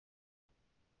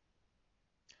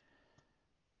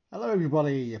Hello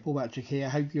everybody, Paul Patrick here. I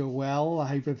hope you're well. I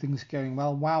hope everything's going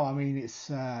well. Wow, I mean it's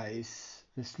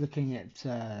just looking at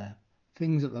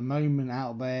things at the moment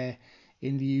out there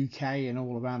in the UK and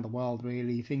all around the world.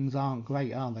 Really, things aren't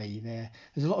great, are they?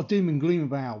 There's a lot of doom and gloom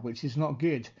about, which is not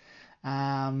good.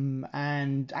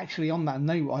 And actually, on that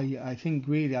note, I think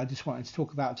really I just wanted to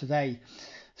talk about today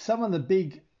some of the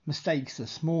big mistakes that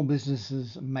small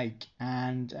businesses make,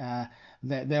 and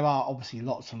there are obviously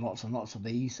lots and lots and lots of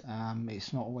these.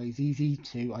 It's not always easy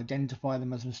to identify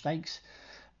them as mistakes,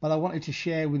 but I wanted to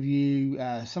share with you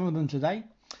some of them today.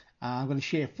 I'm going to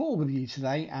share four with you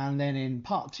today, and then in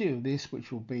part two of this,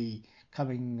 which will be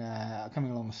coming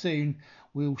along soon,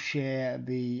 we'll share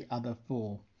the other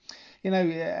four.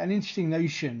 An interesting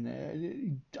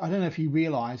notion. I don't know if you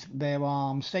realise there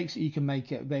are mistakes that you can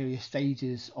make at various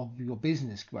stages of your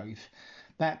business growth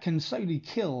that can slowly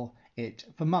kill it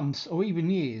for months or even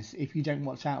years if you don't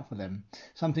watch out for them.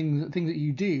 Things that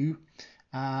you do,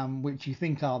 which you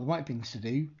think are the right things to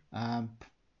do,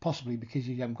 possibly because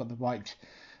you haven't got the right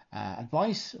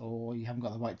advice, or you haven't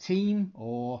got the right team,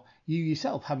 or you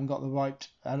yourself haven't got the right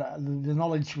the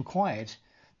knowledge required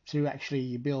to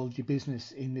actually build your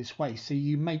business in this way. So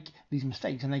you make these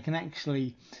mistakes, and they can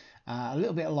actually, a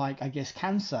little bit like, I guess,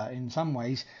 cancer in some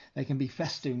ways, they can be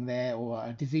festering there, or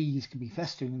a disease can be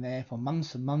festering there for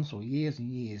months and months or years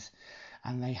and years,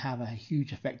 and they have a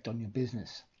huge effect on your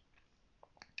business.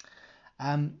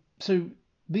 So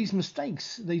these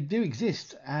mistakes, they do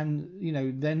exist, and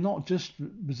they're not just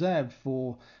reserved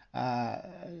for uh,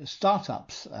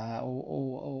 startups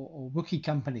or rookie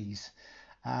companies.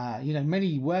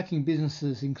 Many working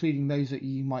businesses, including those that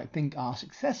you might think are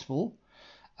successful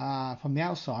from the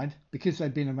outside, because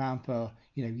they've been around for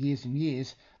years and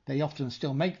years, they often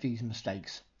still make these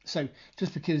mistakes. So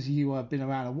just because you have been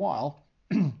around a while,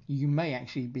 you may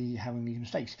actually be having these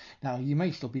mistakes. Now you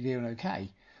may still be doing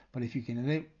okay, but if you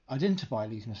can identify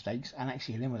these mistakes and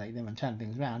actually eliminate them and turn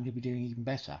things around, you'll be doing even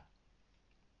better.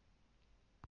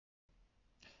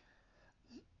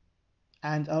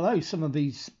 And although some of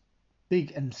these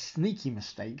big and sneaky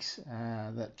mistakes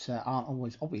that aren't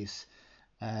always obvious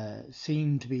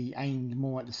seem to be aimed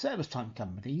more at the service type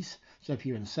companies. So if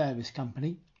you're in a service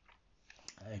company,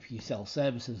 if you sell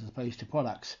services as opposed to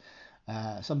products,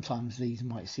 sometimes these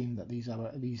might seem that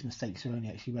these mistakes are only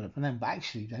actually relevant for them, but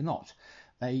actually they're not.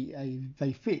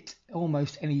 They fit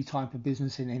almost any type of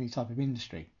business in any type of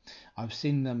industry. I've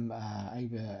seen them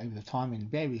over the time in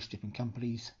various different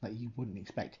companies that you wouldn't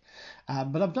expect.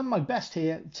 But I've done my best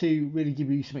here to really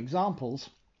give you some examples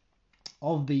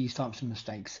of these types of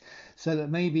mistakes, so that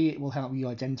maybe it will help you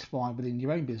identify within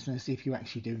your own business if you're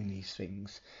actually doing these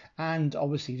things. And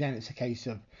obviously then it's a case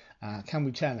of, can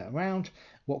we turn it around?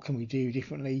 What can we do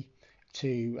differently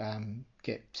to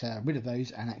get rid of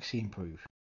those and actually improve?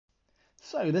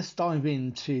 So let's dive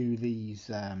into these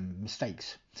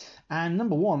mistakes. And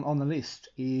number one on the list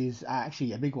is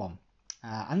actually a big one: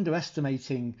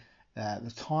 underestimating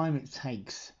the time it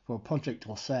takes for a project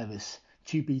or service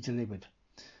to be delivered.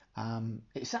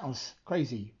 It sounds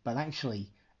crazy, but actually,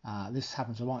 this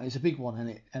happens a lot. It's a big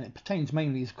one, and it pertains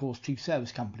mainly, of course, to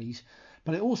service companies,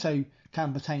 but it also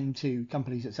can pertain to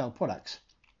companies that sell products.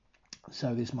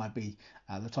 So this might be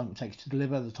the time it takes to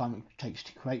deliver, the time it takes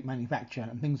to create, manufacture,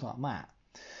 and things like that.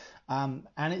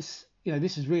 And it's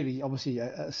this is really obviously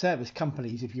a service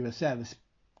companies. If you're a service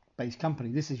based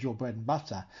company, this is your bread and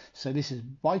butter. So this is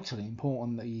vitally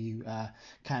important that you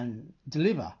can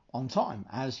deliver on time,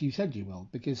 as you said you will,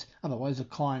 because otherwise a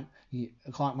client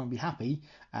won't be happy.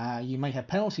 You may have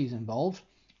penalties involved,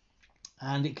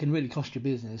 and it can really cost your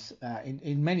business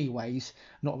in many ways,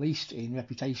 not least in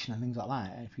reputation and things like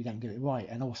that if you don't get it right,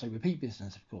 and also repeat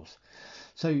business, of course.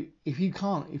 So if you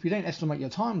don't estimate your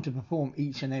time to perform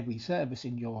each and every service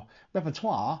in your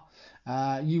repertoire,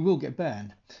 you will get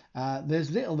burned. There's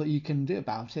little that you can do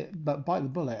about it, but bite the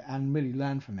bullet and really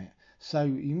learn from it. So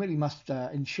you really must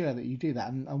ensure that you do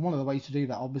that, and one of the ways to do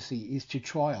that obviously is to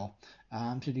trial,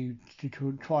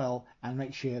 to trial and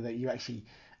make sure that you actually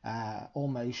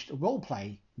almost role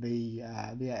play the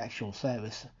actual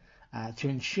service to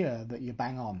ensure that you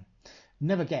bang on.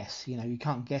 Never guess. You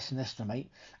can't guess and estimate.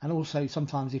 And also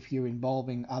sometimes if you're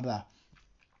involving other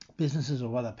businesses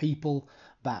or other people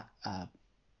that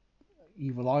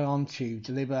you rely on to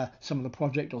deliver some of the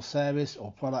project or service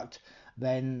or product,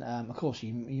 then of course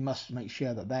you must make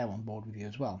sure that they're on board with you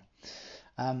as well.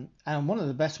 And one of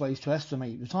the best ways to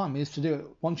estimate the time is to do it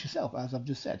once yourself, as I've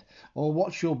just said, or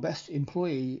watch your best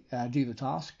employee do the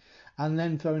task, and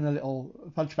then throw in a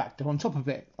little fudge factor on top of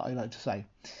it, I like to say.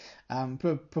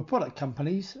 For product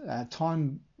companies,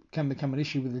 time can become an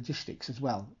issue with logistics as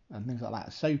well, and things like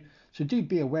that. So do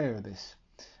be aware of this.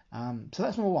 So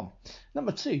that's number one.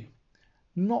 Number two,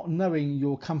 not knowing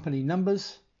your company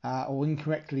numbers or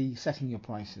incorrectly setting your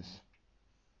prices.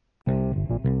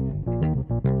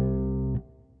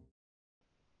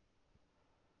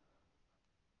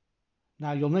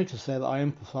 Now you'll notice there that I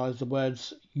emphasise the word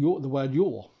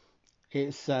your.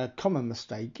 It's a common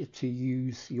mistake to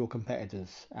use your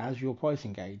competitors as your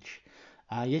pricing gauge.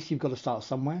 Yes, you've got to start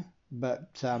somewhere,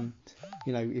 but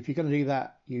if you're going to do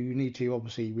that, you need to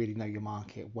obviously really know your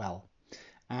market well.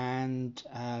 And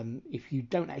if you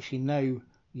don't actually know,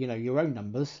 your own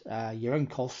numbers, your own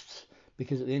costs,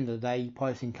 because at the end of the day,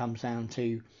 pricing comes down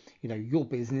to, your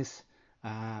business.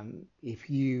 If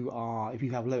you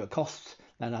have lower costs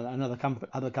than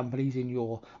other companies in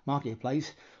your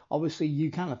marketplace, obviously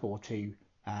you can afford to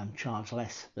charge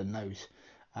less than those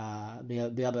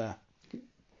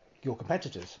your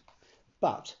competitors.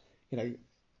 But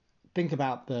think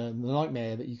about the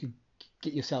nightmare that you could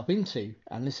get yourself into,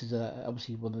 and this is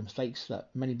obviously one of the mistakes that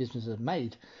many businesses have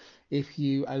made. If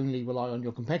you only rely on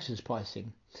your competitors'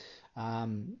 pricing,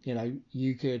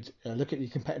 you could look at your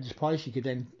competitors' price. You could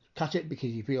then cut it because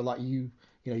you feel like you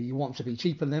want to be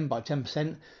cheaper than them by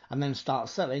 10%, and then start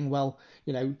selling. Well,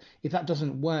 if that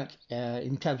doesn't work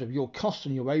in terms of your costs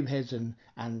and your overheads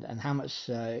and how much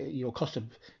your cost of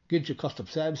goods, your cost of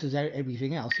services,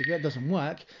 everything else, if that doesn't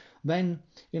work, then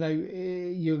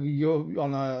you're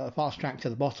on a fast track to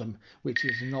the bottom, which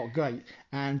is not great.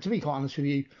 And to be quite honest with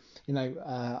you,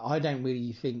 I don't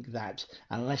really think that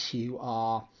unless you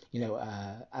are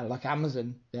like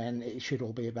Amazon, then it should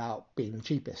all be about being the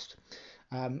cheapest.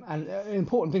 And an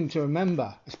important thing to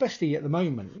remember, especially at the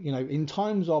moment, in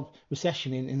times of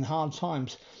recession, in hard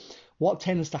times, what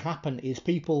tends to happen is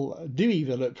people do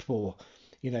either look for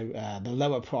the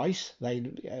lower price.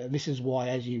 This is why,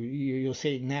 as you're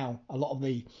seeing now, a lot of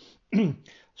the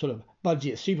sort of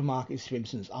budget supermarkets, for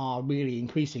instance, are really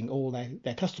increasing all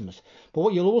their customers. But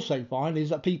what you'll also find is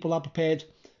that people are prepared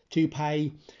to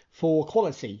pay for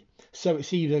quality. So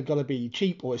it's either got to be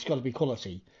cheap or it's got to be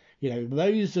quality.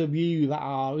 Those of you that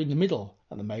are in the middle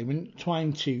at the moment,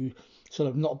 trying to sort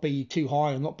of not be too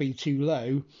high and not be too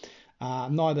low,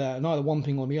 neither one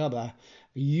thing or the other,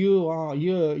 you're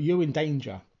in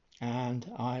danger. And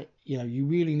you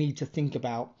really need to think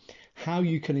about how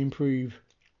you can improve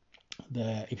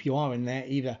if you are in there.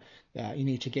 Either you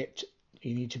need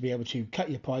to be able to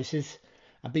cut your prices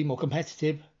and be more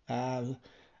competitive, so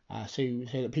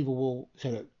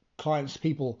that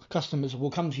customers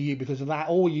will come to you because of that,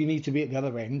 or you need to be at the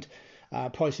other end,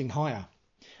 pricing higher.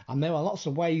 And there are lots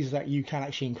of ways that you can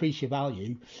actually increase your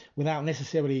value without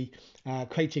necessarily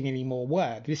creating any more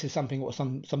work. This is something what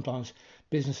sometimes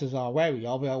businesses are wary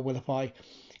of. Well,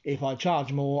 if I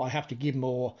charge more, I have to give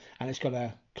more, and it's going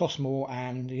to cost more,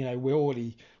 and we're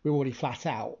already flat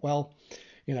out. Well,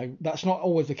 that's not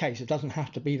always the case. It doesn't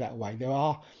have to be that way. There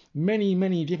are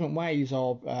many different ways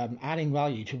of adding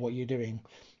value to what you're doing.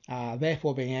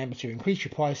 Therefore, being able to increase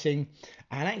your pricing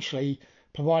and actually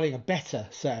providing a better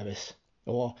service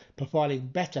or providing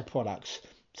better products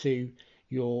to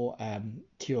your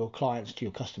clients, to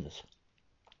your customers.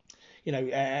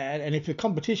 And if the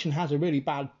competition has a really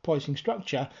bad pricing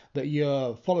structure that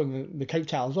you're following the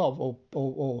coattails of,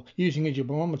 or using as your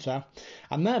barometer,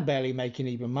 and they're barely making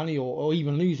even money or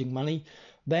even losing money,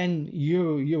 then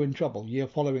you're in trouble. You're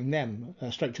following them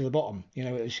straight to the bottom.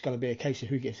 It's going to be a case of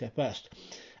who gets there first.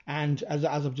 And as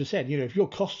I've just said, if your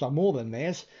costs are more than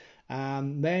theirs,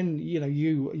 then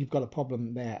you've got a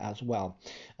problem there as well.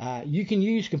 You can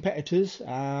use competitors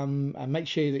and make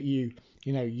sure that you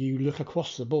look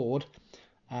across the board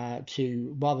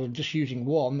to, rather than just using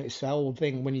one. It's the old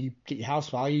thing, when you get your house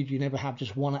valued, you never have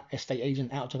just one estate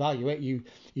agent out to value it. You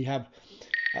have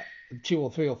two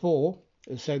or three or four,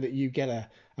 so that you get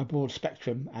a broad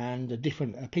spectrum and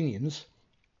different opinions,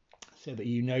 so that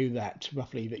that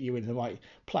roughly that you're in the right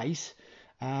place.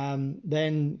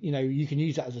 Then you can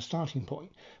use that as a starting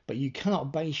point, but you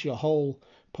cannot base your whole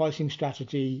pricing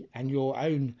strategy and your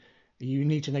own. You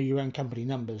need to know your own company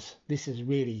numbers. This is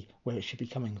really where it should be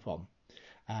coming from.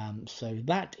 So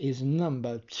that is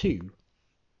number two.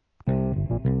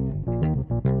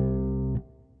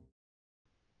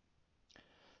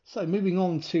 So moving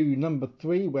on to number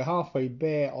three, we're halfway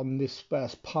there on this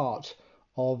first part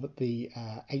of the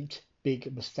 8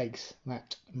 big mistakes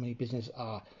that many businesses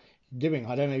are doing.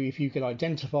 I don't know if you can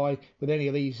identify with any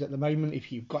of these at the moment.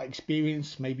 If you've got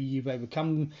experience, maybe you've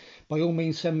overcome them, by all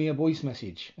means send me a voice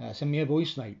message, send me a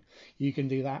voice note. You can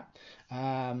do that,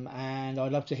 and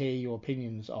I'd love to hear your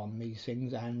opinions on these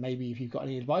things. And maybe if you've got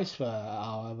any advice for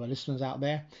our listeners out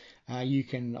there, you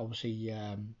can obviously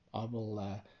I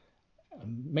will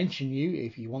mention you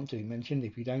if you want to be mentioned.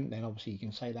 If you don't, then obviously you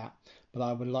can say that. But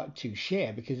I would like to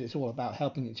share because it's all about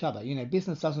helping each other.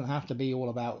 Business doesn't have to be all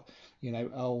about,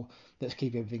 oh, let's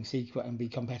keep everything secret and be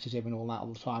competitive and all that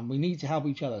all the time. We need to help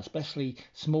each other, especially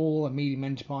small and medium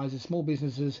enterprises. Small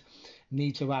businesses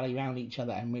need to rally around each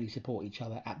other and really support each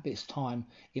other at this time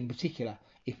in particular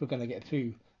if we're going to get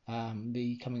through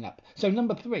the coming up. So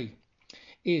number 3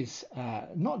 is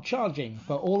not charging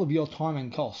for all of your time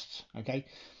and costs. Okay.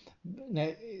 Now,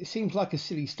 it seems like a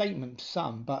silly statement to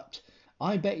some, but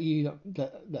I bet you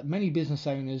that many business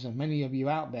owners and many of you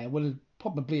out there will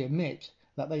probably admit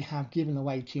that they have given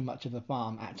away too much of the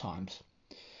farm at times.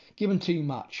 Given too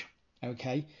much,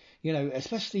 okay?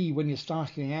 Especially when you're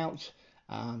starting out,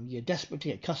 you're desperate to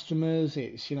get customers,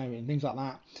 and things like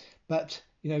that. But,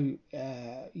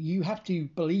 you have to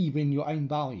believe in your own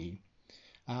value.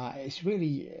 It's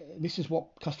really, this is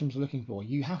what customers are looking for.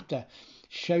 You have to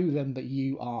show them that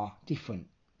you are different.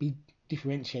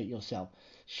 Differentiate yourself.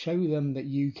 Show them that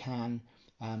you can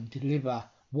deliver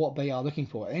what they are looking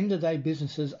for. At the end of the day,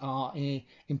 businesses are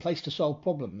in place to solve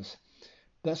problems.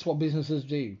 That's what businesses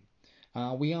do.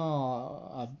 We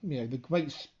are, the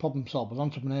great problem solvers.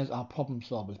 Entrepreneurs are problem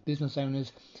solvers. Business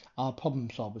owners are problem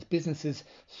solvers. Businesses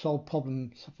solve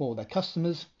problems for their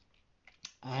customers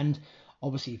and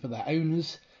obviously for their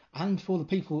owners and for the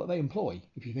people that they employ.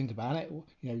 If you think about it,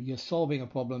 you're solving a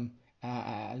problem.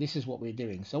 This is what we're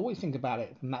doing. So always think about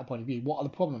it from that point of view. What are the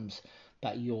problems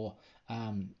that your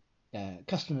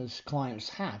customers, clients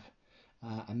have?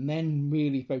 And then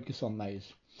really focus on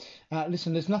those.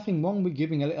 Listen, there's nothing wrong with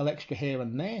giving a little extra here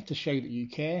and there to show that you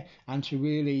care and to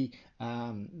really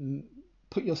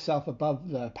put yourself above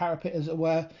the parapet, as it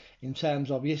were, in terms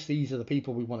of, yes, these are the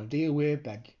people we want to deal with.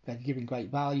 They're giving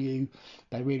great value.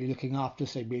 They're really looking after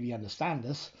us. They really understand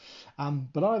us.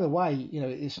 But either way,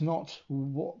 it's not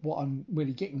what I'm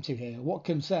really getting to here. What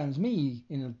concerns me,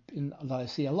 that I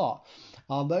see a lot,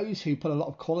 are those who put a lot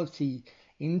of quality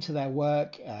into their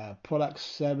work, products,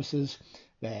 services,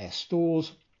 their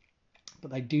stores,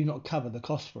 but they do not cover the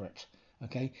cost for it.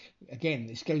 Okay, again,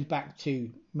 this goes back to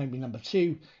maybe number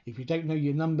 2. If you don't know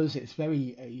your numbers, it's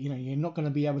very, you're not going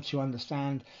to be able to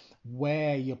understand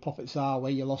where your profits are,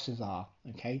 where your losses are.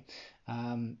 Okay,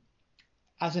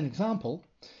 as an example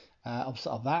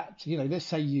of that, let's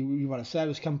say you run a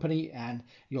service company and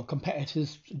your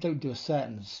competitors don't do a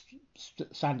certain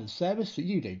standard service that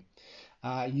you do.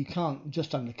 You can't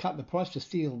just undercut the price to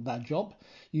steal that job.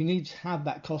 You need to have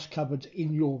that cost covered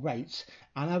in your rates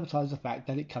and advertise the fact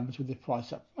that it comes with the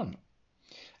price up front.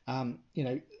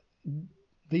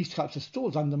 These types of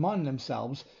stores undermine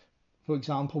themselves, for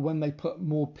example, when they put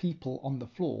more people on the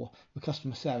floor for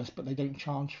customer service, but they don't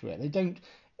charge for it. They don't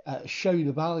show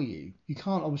the value. You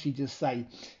can't obviously just say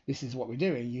this is what we're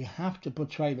doing. You have to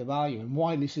portray the value and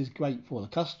why this is great for the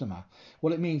customer.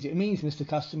 What it means, Mr.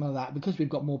 Customer, that because we've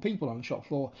got more people on the shop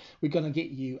floor, we're going to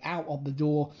get you out of the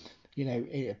door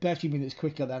 30 minutes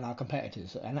quicker than our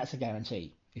competitors, and that's a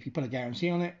guarantee. If you put a guarantee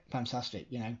on it, fantastic,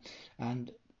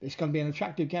 and it's going to be an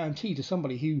attractive guarantee to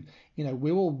somebody who,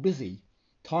 we're all busy.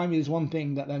 Time is one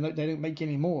thing that they don't make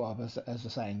any more of, as the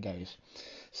saying goes.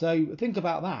 So think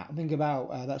about that. Think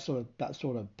about that sort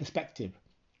of perspective.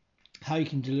 How you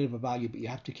can deliver value, but you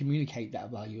have to communicate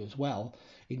that value as well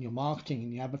in your marketing,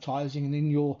 in your advertising, and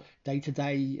in your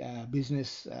day-to-day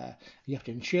business. You have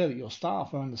to ensure that your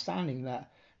staff are understanding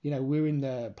that we're in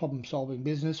the problem-solving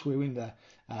business, we're in the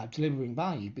delivering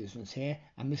value business here,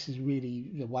 and this is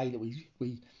really the way that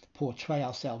we portray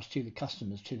ourselves to the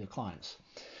customers, to the clients.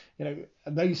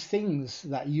 Those things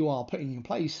that you are putting in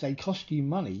place, they cost you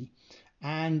money.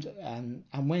 And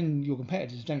when your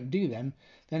competitors don't do them,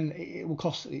 then it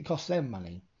costs them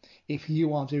money if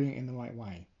you are doing it in the right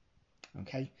way.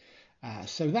 Okay,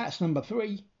 so that's number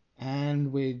 3,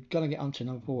 and we're gonna get on to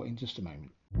number 4 in just a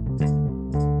moment.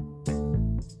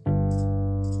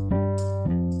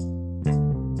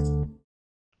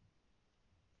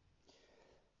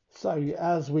 So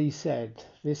as we said,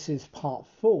 this is part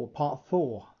 4. Part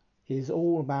 4 is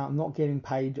all about not getting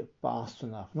paid fast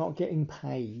enough, not getting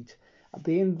paid. At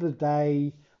the end of the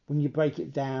day, when you break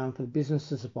it down, for the business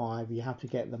to survive, you have to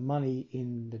get the money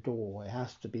in the door. It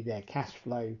has to be there. Cash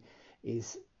flow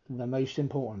is the most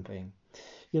important thing.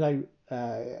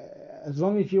 As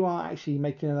long as you are actually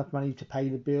making enough money to pay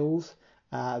the bills,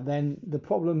 then the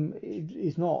problem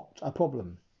is not a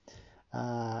problem.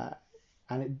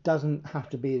 And it doesn't have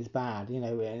to be as bad, and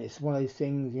it's one of those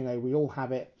things, we all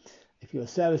have it. If you're a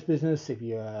service business, if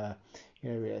you're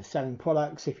selling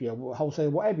products, if you're a wholesaler,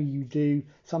 whatever you do,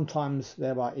 sometimes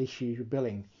there are issues with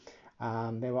billing.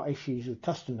 There are issues with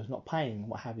customers not paying,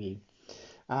 what have you.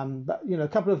 But a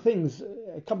couple of things,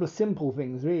 a couple of simple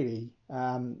things really.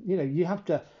 You have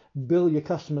to bill your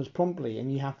customers promptly,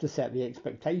 and you have to set the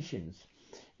expectations.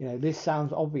 This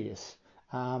sounds obvious.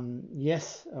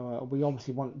 Yes, we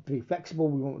obviously want to be flexible.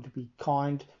 We want to be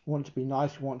kind. We want to be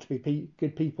nice. We want to be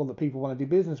good people that people want to do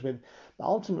business with. But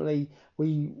ultimately,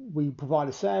 we provide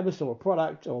a service or a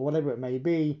product or whatever it may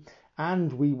be,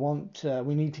 and we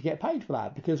need to get paid for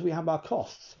that because we have our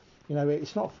costs.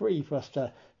 It's not free for us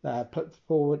to put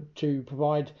forward to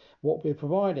provide what we're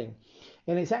providing.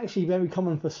 And it's actually very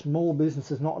common for small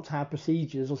businesses not to have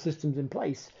procedures or systems in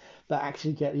place that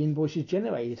actually get the invoices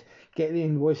generated, get the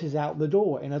invoices out the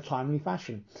door in a timely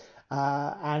fashion,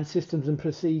 and systems and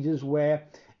procedures where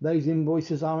those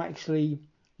invoices are actually,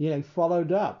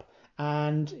 followed up.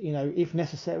 And, if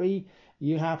necessary,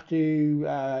 you have to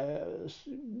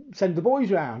send the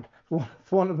boys round, for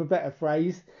want of a better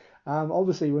phrase.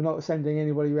 Obviously, we're not sending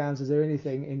anybody around to do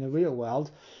anything in the real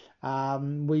world. But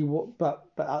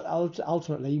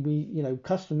ultimately,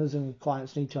 customers and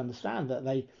clients need to understand that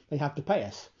they have to pay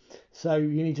us. So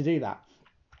you need to do that,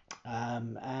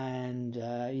 and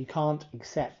you can't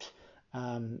accept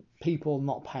people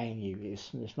not paying you.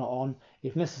 It's not on.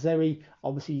 If necessary,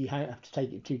 obviously you have to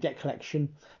take it to debt collection.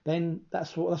 Then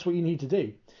that's what you need to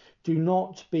do. Do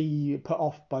not be put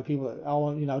off by people that,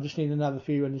 I just need another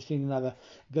few and just need another.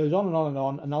 It goes on and on and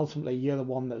on, and ultimately you're the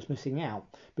one that's missing out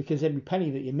because every penny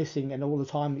that you're missing and all the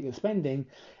time that you're spending,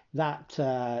 that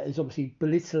is obviously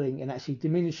belittling and actually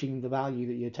diminishing the value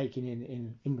that you're taking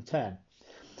in return.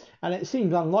 And it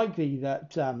seems unlikely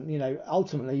that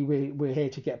ultimately we're here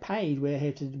to get paid. We're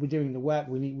doing the work.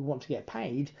 We want to get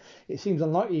paid. It seems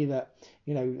unlikely that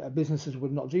businesses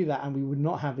would not do that, and we would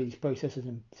not have these processes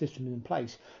and systems in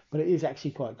place. But it is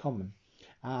actually quite common,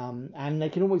 and they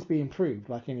can always be improved,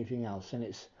 like anything else. And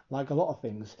it's like a lot of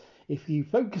things. If you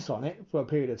focus on it for a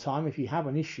period of time, if you have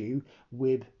an issue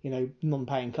with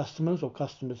non-paying customers or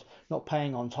customers not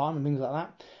paying on time and things like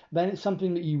that, then it's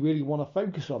something that you really want to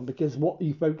focus on, because what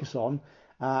you focus on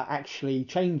actually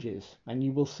changes and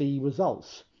you will see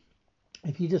results.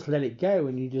 If you just let it go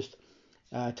and you just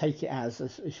take it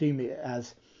assume it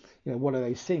as one of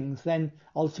those things, then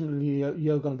ultimately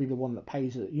you're going to be the one that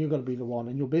pays it. You're going to be the one,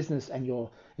 and your business and your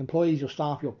employees, your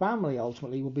staff, your family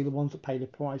ultimately will be the ones that pay the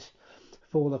price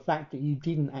for the fact that you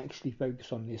didn't actually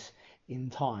focus on this in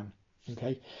time.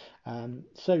 Okay,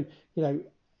 so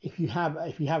if you have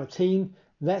a team,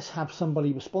 let's have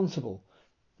somebody responsible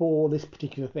for this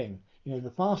particular thing.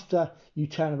 The faster you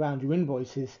turn around your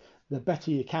invoices, the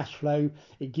better your cash flow.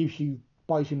 It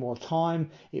buys you more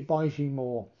time. It buys you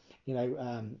more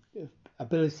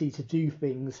ability to do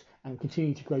things and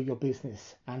continue to grow your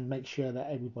business and make sure that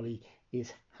everybody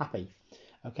is happy.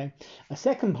 Okay, a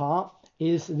second part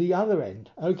is the other end.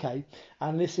 Okay,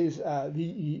 and this is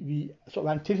the sort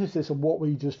of antithesis of what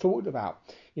we just talked about.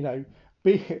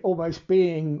 Almost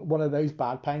being one of those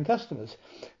bad paying customers.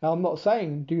 Now, I'm not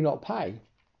saying do not pay,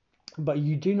 but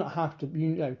you do not have to.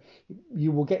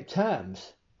 You will get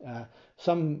terms.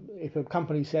 If a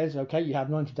company says, okay, you have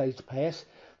 90 days to pay us,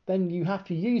 then you have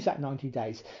to use that 90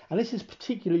 days. And this is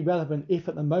particularly relevant if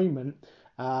at the moment,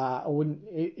 or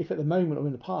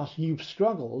in the past you've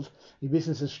struggled, your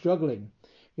business is struggling.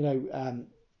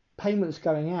 Payments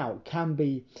going out can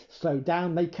be slowed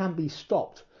down. They can be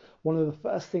stopped. One of the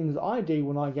first things I do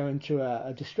when I go into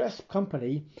a distressed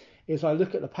company is I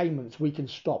look at the payments we can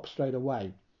stop straight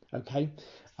away. Okay,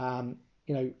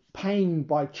 paying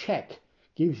by check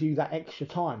gives you that extra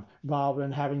time rather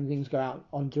than having things go out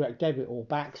on direct debit or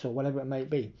backs or whatever it may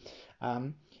be.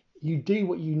 You do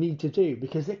what you need to do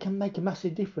because it can make a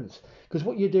massive difference. Because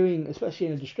what you're doing, especially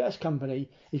in a distressed company,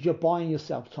 is you're buying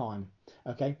yourself time.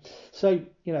 Okay, so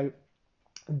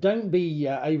don't be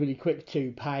overly quick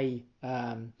to pay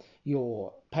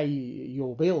your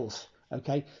bills.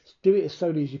 Okay, do it as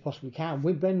slowly as you possibly can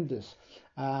with vendors,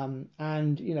 and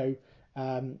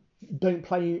don't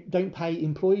pay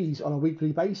employees on a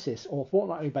weekly basis or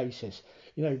fortnightly basis.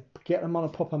 Get them on a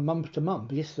proper month to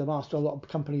month. Yes, there are still a lot of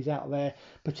companies out there,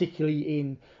 particularly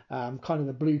in kind of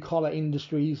the blue collar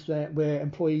industries where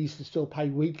employees are still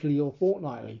paid weekly or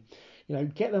fortnightly.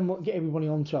 Get everybody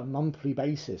onto a monthly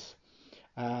basis.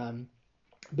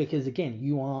 Because again,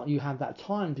 you have that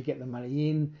time to get the money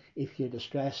in if you're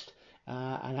distressed,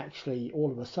 and actually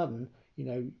all of a sudden,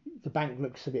 the bank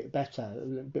looks a bit better, a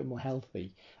little bit more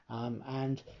healthy,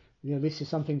 and this is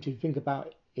something to think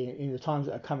about in the times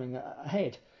that are coming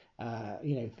ahead.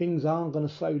 Things aren't going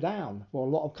to slow down for a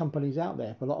lot of companies out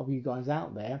there, for a lot of you guys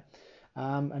out there,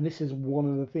 and this is one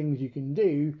of the things you can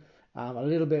do. A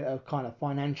little bit of kind of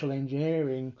financial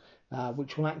engineering,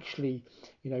 which will actually,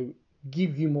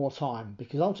 give you more time,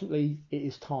 because ultimately it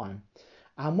is time.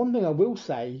 And one thing I will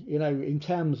say, in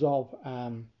terms of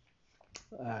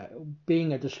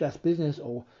being a distressed business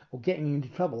or getting into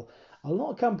trouble, a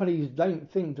lot of companies don't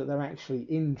think that they're actually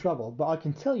in trouble. But I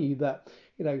can tell you that,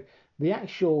 the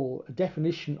actual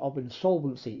definition of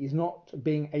insolvency is not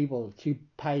being able to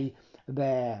pay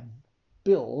their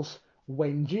bills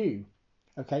when due.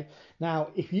 Okay. Now,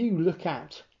 if you look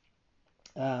at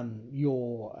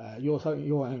your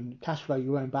own cash flow,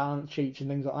 your own balance sheets and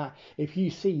things like that, if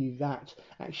you see that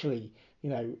actually,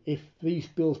 if these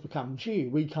bills become due,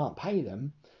 we can't pay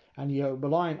them, and you're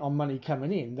reliant on money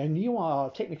coming in, then you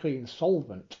are technically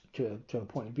insolvent to a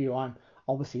point of view. I'm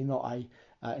obviously not a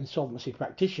insolvency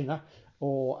practitioner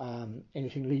or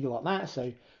anything legal like that,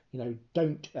 so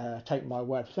don't take my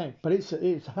word for saying, but it's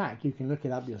a fact. You can look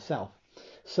it up yourself.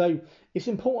 So it's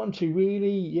important to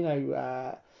really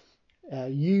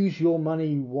use your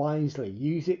money wisely,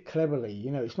 use it cleverly.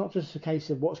 It's not just a case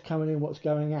of what's coming in, what's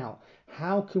going out.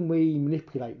 How can we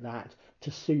manipulate that to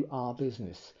suit our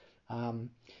business?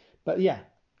 But yeah,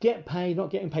 get paid, not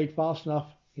getting paid fast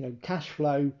enough. Cash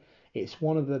flow, it's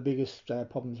one of the biggest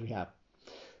problems we have.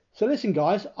 So listen,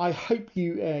 guys, I hope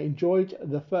you enjoyed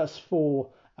the first 4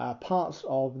 parts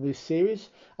of this series.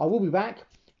 I will be back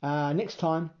next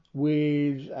time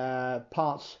with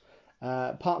part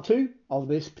 2 of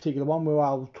this particular one, where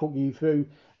I'll talk you through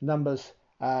numbers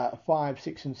 5,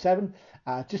 6 and 7.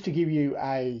 Just to give you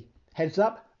a heads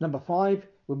up, number 5,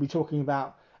 we'll be talking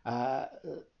about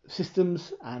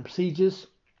systems and procedures.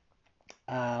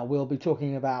 We'll be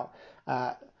talking about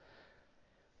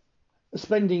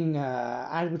spending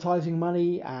advertising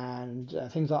money and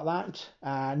things like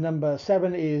that. Number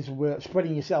 7 is we're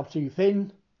spreading yourself too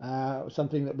thin,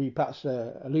 something that we perhaps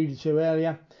alluded to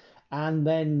earlier. And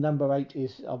then number 8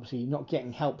 is obviously not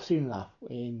getting help soon enough,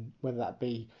 in whether that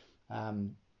be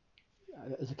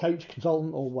as a coach,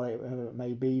 consultant, or whatever it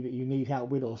may be that you need help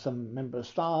with, or some member of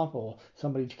staff or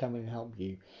somebody to come in and help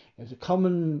you. It's a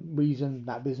common reason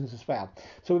that business has failed.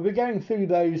 So we'll be going through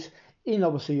those in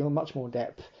obviously much more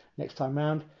depth next time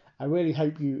round. I really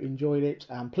hope you enjoyed it,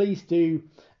 and please do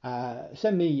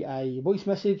send me a voice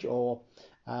message or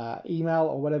email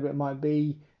or whatever it might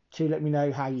be to let me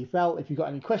know how you felt. If you've got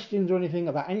any questions or anything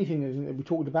about anything that we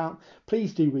talked about,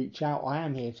 please do reach out. I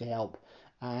am here to help,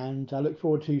 and I look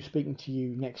forward to speaking to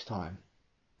you next time.